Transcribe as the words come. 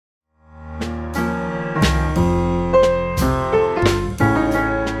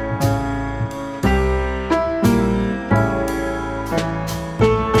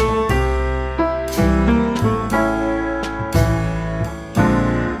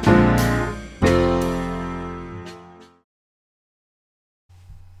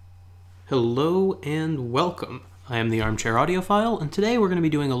Hello and welcome. I am the Armchair Audiophile, and today we're going to be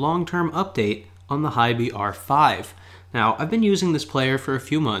doing a long-term update on the HiBy R5. Now, I've been using this player for a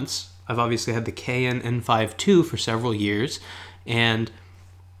few months. I've obviously had the N5 II for several years, and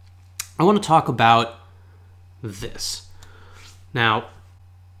I want to talk about this. Now,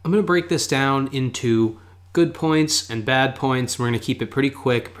 I'm going to break this down into good points and bad points. We're going to keep it pretty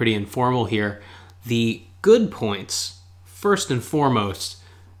quick, pretty informal here. The good points, first and foremost,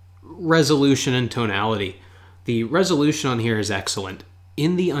 resolution and tonality. The resolution on here is excellent.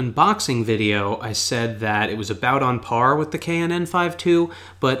 In the unboxing video, I said that it was about on par with the N5 II,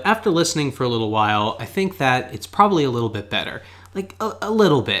 but after listening for a little while, I think that it's probably a little bit better. Like a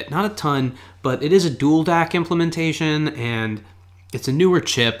little bit, not a ton, but it is a dual DAC implementation and it's a newer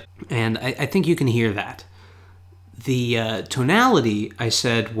chip, and I think you can hear that. The tonality, I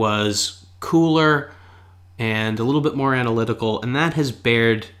said, was cooler and a little bit more analytical, and that has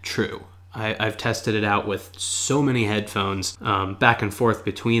bared true. I've tested it out with so many headphones, back and forth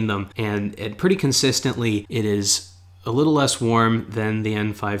between them, and pretty consistently it is a little less warm than the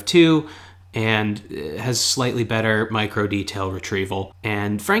N5 II, and has slightly better micro detail retrieval.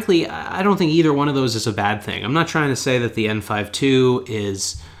 And frankly, I don't think either one of those is a bad thing. I'm not trying to say that the N5 II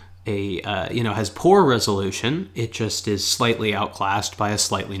is has poor resolution. It just is slightly outclassed by a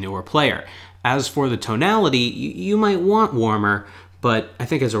slightly newer player. As for the tonality, you might want warmer, but I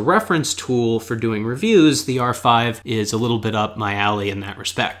think as a reference tool for doing reviews, the R5 is a little bit up my alley in that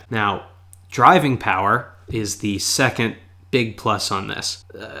respect. Now, driving power is the second big plus on this.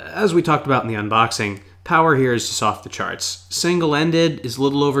 As we talked about in the unboxing, power here is just off the charts. Single-ended is a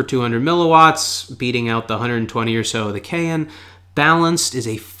little over 200 milliwatts, beating out the 120 or so of the Canon. Balanced is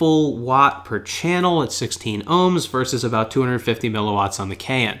a full watt per channel at 16 ohms versus about 250 milliwatts on the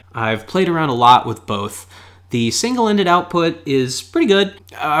Canon. I've played around a lot with both. The single-ended output is pretty good.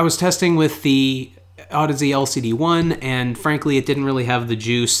 I was testing with the Audeze LCD1, and frankly, it didn't really have the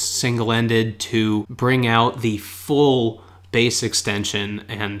juice single-ended to bring out the full bass extension,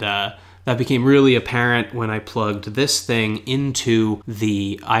 and that became really apparent when I plugged this thing into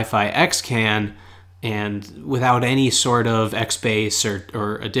the HiFi X can, and without any sort of X-Bass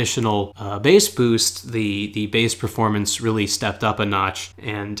or additional bass boost, the bass performance really stepped up a notch.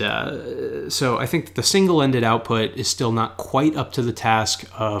 And so I think that the single-ended output is still not quite up to the task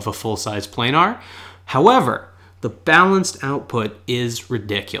of a full-size planar. However, the balanced output is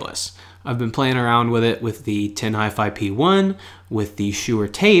ridiculous. I've been playing around with it with the Tin Hi-Fi P1, with the Shure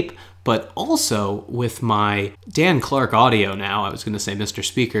tape, but also with my Dan Clark Audio now. I was going to say Mr.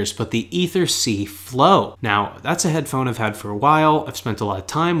 Speakers, but the Ether C Flow. Now, that's a headphone I've had for a while. I've spent a lot of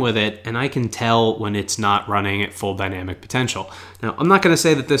time with it, and I can tell when it's not running at full dynamic potential. Now, I'm not going to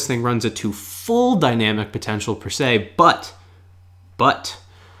say that this thing runs it to full dynamic potential per se, but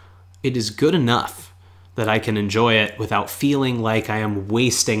it is good enough that I can enjoy it without feeling like I am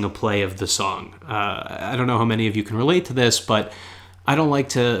wasting a play of the song. I don't know how many of you can relate to this, but I don't like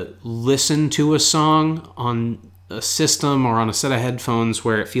to listen to a song on a system or on a set of headphones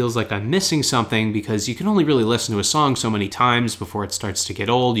where it feels like I'm missing something, because you can only really listen to a song so many times before it starts to get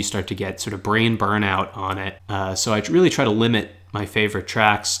old. You start to get sort of brain burnout on it. So I really try to limit my favorite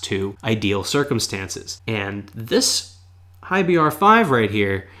tracks to ideal circumstances. And this HiBy R5 right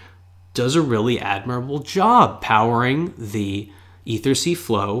here does a really admirable job powering the Ether C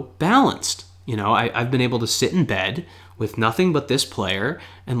Flow balanced. You know, I've been able to sit in bed with nothing but this player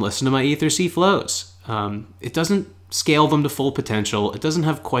and listen to my Ether C Flows. It doesn't scale them to full potential. It doesn't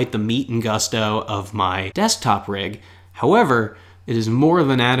have quite the meat and gusto of my desktop rig. However, it is more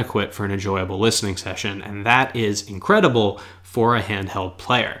than adequate for an enjoyable listening session, and that is incredible for a handheld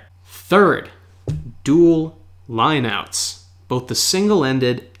player. Third, dual lineouts. Both the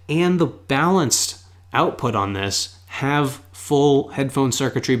single-ended and the balanced output on this have full headphone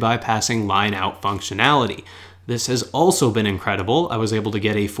circuitry bypassing line-out functionality. This has also been incredible. I was able to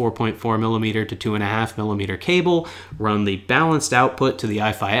get a 4.4mm to 2.5mm cable, run the balanced output to the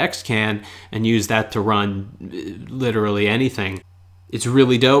HiFi X can, and use that to run literally anything. It's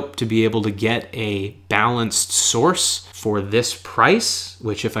really dope to be able to get a balanced source for this price,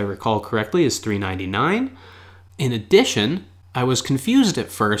 which, if I recall correctly, is $399. In addition, I was confused at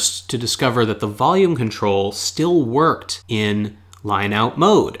first to discover that the volume control still worked in line-out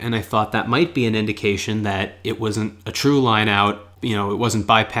mode, and I thought that might be an indication that it wasn't a true line-out, you know, it wasn't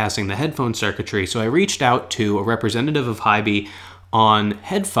bypassing the headphone circuitry. So I reached out to a representative of HiBy on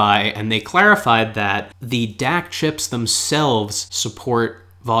HiFi, and they clarified that the DAC chips themselves support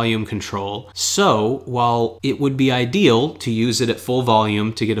volume control. So while it would be ideal to use it at full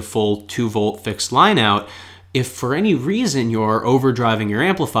volume to get a full 2-volt fixed line out, If for any reason you're overdriving your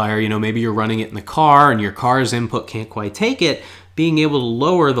amplifier, you know, maybe you're running it in the car and your car's input can't quite take it, being able to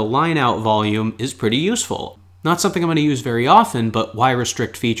lower the line out volume is pretty useful. Not something I'm going to use very often, but why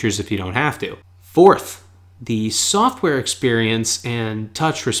restrict features if you don't have to? Fourth, the software experience and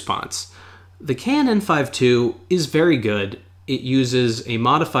touch response. The KN-N5 II is very good. It uses a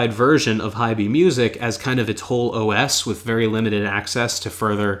modified version of HiBy Music as kind of its whole OS with very limited access to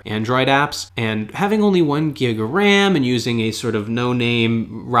further Android apps. And having only 1 gig of RAM and using a sort of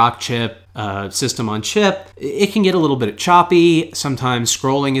no-name rock chip system on chip, it can get a little bit choppy. Sometimes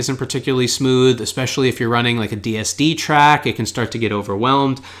scrolling isn't particularly smooth, especially if you're running like a DSD track, it can start to get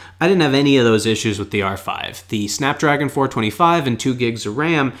overwhelmed. I didn't have any of those issues with the R5. The Snapdragon 425 and 2 gigs of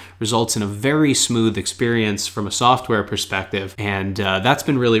RAM results in a very smooth experience from a software perspective, and that's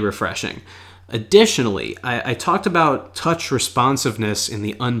been really refreshing. Additionally, I talked about touch responsiveness in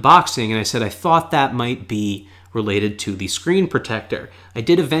the unboxing, and I said I thought that might be related to the screen protector. I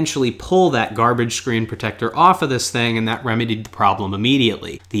did eventually pull that garbage screen protector off of this thing, and that remedied the problem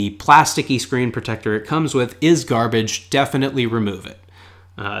immediately. The plasticky screen protector it comes with is garbage. Definitely remove it.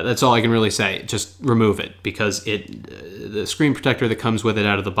 That's all I can really say. Just remove it, because the screen protector that comes with it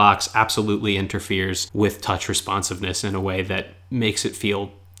out of the box absolutely interferes with touch responsiveness in a way that makes it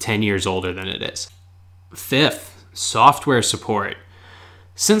feel 10 years older than it is. Fifth, software support.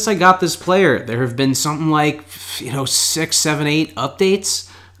 Since I got this player, there have been something like, 6, 7, 8 updates,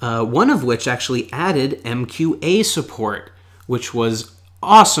 one of which actually added MQA support, which was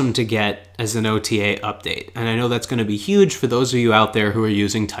awesome to get as an OTA update. And I know that's going to be huge for those of you out there who are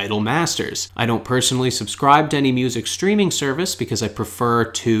using Tidal Masters. I don't personally subscribe to any music streaming service because I prefer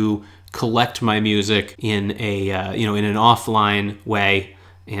to collect my music in a in an offline way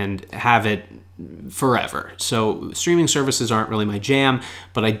and have it forever. So streaming services aren't really my jam,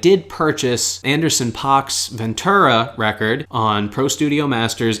 but I did purchase Anderson .Paak's Ventura record on Pro Studio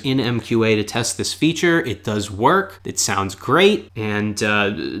Masters in MQA to test this feature. It does work. It sounds great, and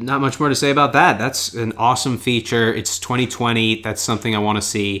not much more to say about that. That's an awesome feature. It's 2020. That's something I want to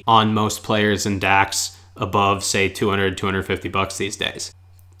see on most players and DACs above, say, 200, 250 bucks these days.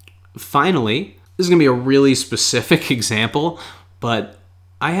 Finally, this is going to be a really specific example, but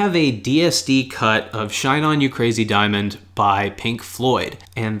I have a DSD cut of Shine On You Crazy Diamond by Pink Floyd,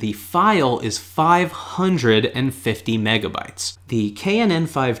 and the file is 550 megabytes. The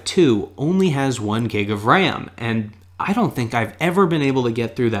KN-N5 II only has 1 gig of RAM, and I don't think I've ever been able to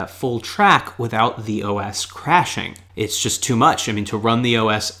get through that full track without the OS crashing. It's just too much. I mean, to run the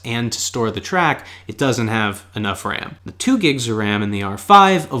OS and to store the track, it doesn't have enough RAM. The 2 gigs of RAM in the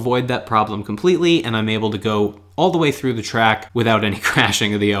R5 avoid that problem completely, and I'm able to go all the way through the track without any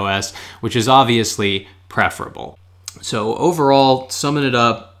crashing of the OS, which is obviously preferable. So overall, summing it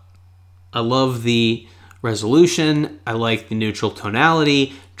up, I love the resolution, I like the neutral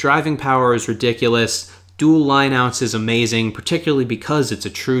tonality, driving power is ridiculous, dual line outs is amazing, particularly because it's a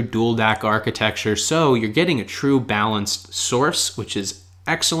true dual DAC architecture, so you're getting a true balanced source, which is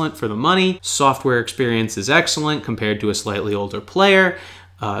excellent for the money. Software experience is excellent compared to a slightly older player.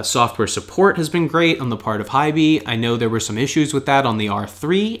 Software support has been great on the part of HiBy. I know there were some issues with that on the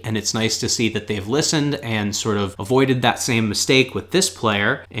R3, and it's nice to see that they've listened and sort of avoided that same mistake with this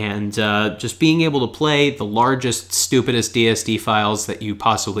player. And just being able to play the largest, stupidest DSD files that you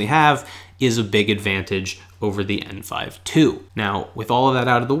possibly have is a big advantage over the N5 II. Now, with all of that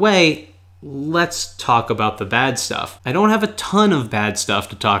out of the way, let's talk about the bad stuff. I don't have a ton of bad stuff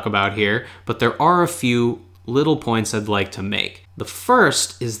to talk about here, but there are a few little points I'd like to make. The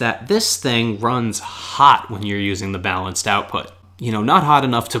first is that this thing runs hot when you're using the balanced output. You know, not hot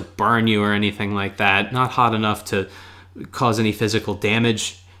enough to burn you or anything like that, not hot enough to cause any physical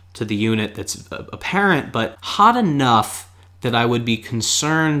damage to the unit that's apparent, but hot enough that I would be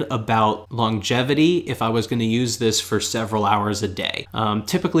concerned about longevity if I was going to use this for several hours a day.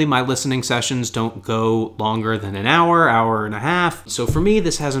 Typically, my listening sessions don't go longer than an hour, hour and a half. So for me,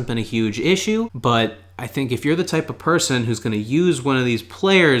 this hasn't been a huge issue, but I think if you're the type of person who's going to use one of these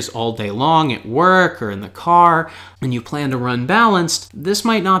players all day long at work or in the car, and you plan to run balanced, this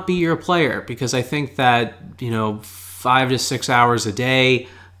might not be your player, because I think that, 5 to 6 hours a day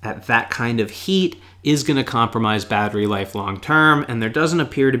at that kind of heat is going to compromise battery life long term, and there doesn't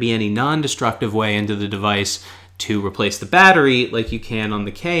appear to be any non-destructive way into the device to replace the battery like you can on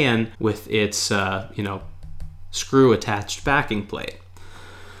the KN with its, screw-attached backing plate.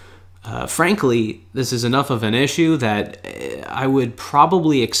 Frankly, this is enough of an issue that I would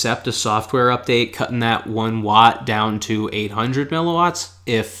probably accept a software update cutting that 1 watt down to 800 milliwatts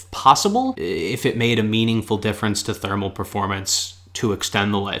if possible, if it made a meaningful difference to thermal performance to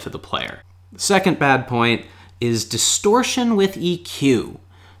extend the life of the player. The second bad point is distortion with EQ.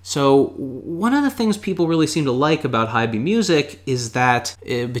 So one of the things people really seem to like about HiBy music is that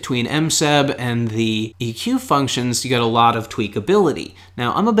between MSEB and the EQ functions, you get a lot of tweakability.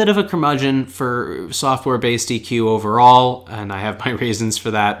 Now, I'm a bit of a curmudgeon for software-based EQ overall, and I have my reasons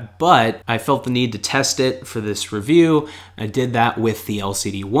for that, but I felt the need to test it for this review. I did that with the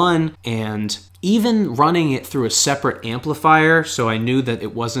LCD1, and even running it through a separate amplifier, so I knew that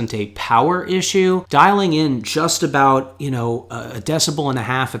it wasn't a power issue, dialing in just about, a 1.5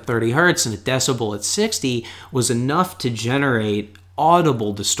 decibels at 30 hertz and a decibel at 60 was enough to generate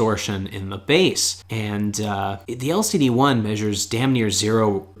audible distortion in the bass. And the LCD1 measures damn near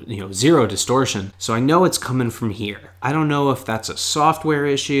zero distortion, so I know it's coming from here. I don't know if that's a software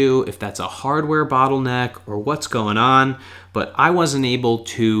issue, if that's a hardware bottleneck, or what's going on, but I wasn't able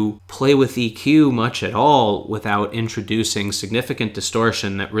to play with EQ much at all without introducing significant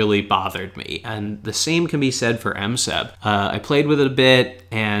distortion that really bothered me. And the same can be said for MSEB. I played with it a bit,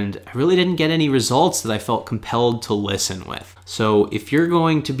 and I really didn't get any results that I felt compelled to listen with. So if you're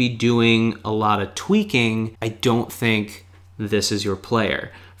going to be doing a lot of tweaking, I don't think this is your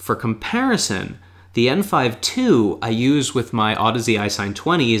player. For comparison, the N5 II I use with my Audeze iSign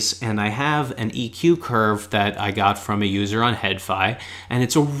 20s, and I have an EQ curve that I got from a user on HiBy, and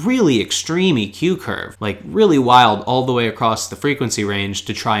it's a really extreme EQ curve, like really wild all the way across the frequency range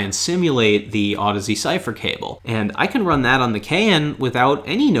to try and simulate the Audeze cipher cable. And I can run that on the KN without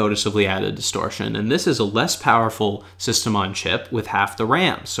any noticeably added distortion, and this is a less powerful system on chip with half the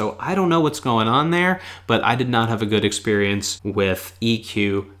RAM. So I don't know what's going on there, but I did not have a good experience with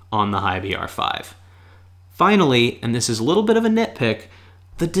EQ on the HiBy R5. Finally, and this is a little bit of a nitpick,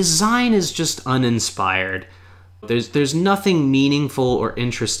 the design is just uninspired. There's nothing meaningful or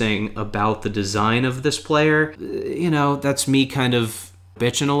interesting about the design of this player. That's me kind of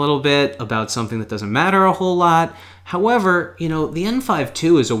bitching a little bit about something that doesn't matter a whole lot. However, the N5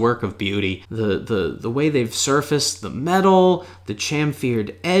 II is a work of beauty. The way they've surfaced the metal, the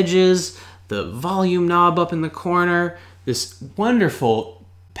chamfered edges, the volume knob up in the corner, this wonderful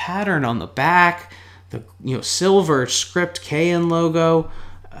pattern on the back, the silver script KN logo.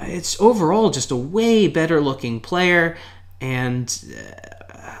 It's overall just a way better looking player, and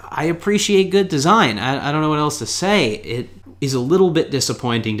I appreciate good design. I don't know what else to say. It is a little bit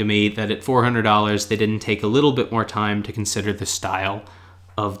disappointing to me that at $400 they didn't take a little bit more time to consider the style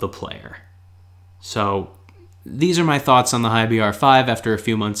of the player. So these are my thoughts on the HiBy R5 after a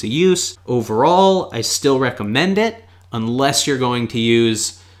few months of use. Overall, I still recommend it unless you're going to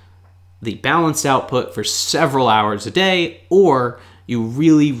use the balanced output for several hours a day, or you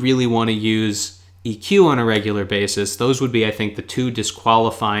really, really want to use EQ on a regular basis. Those would be, I think, the two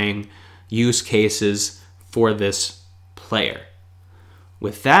disqualifying use cases for this player.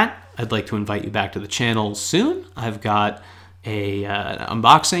 With that, I'd like to invite you back to the channel soon. I've got an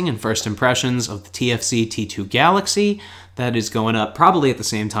unboxing and first impressions of the TFC T2 Galaxy that is going up probably at the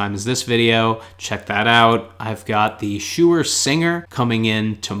same time as this video. Check that out. I've got the Shure Singer coming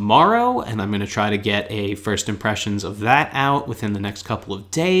in tomorrow, and I'm going to try to get a first impressions of that out within the next couple of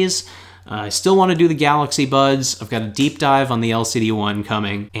days. I still want to do the Galaxy Buds. I've got a deep dive on the LCD1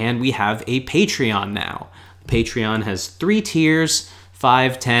 coming, and we have a Patreon now. Patreon has 3 tiers,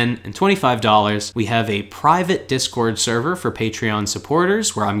 $5, $10, and $25. We have a private Discord server for Patreon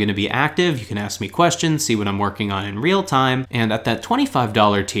supporters where I'm going to be active. You can ask me questions, see what I'm working on in real time. And at that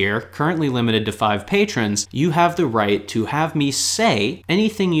 $25 tier, currently limited to 5 patrons, you have the right to have me say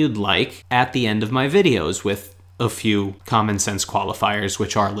anything you'd like at the end of my videos with a few common sense qualifiers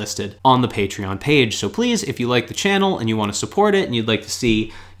which are listed on the Patreon page. So please, if you like the channel and you want to support it and you'd like to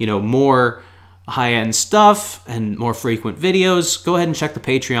see, more high-end stuff and more frequent videos, go ahead and check the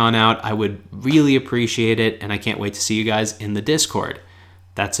Patreon out. I would really appreciate it, and I can't wait to see you guys in the Discord.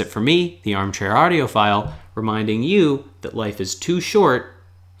 That's it for me, the Armchair Audiophile, reminding you that life is too short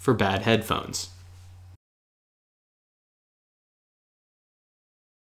for bad headphones.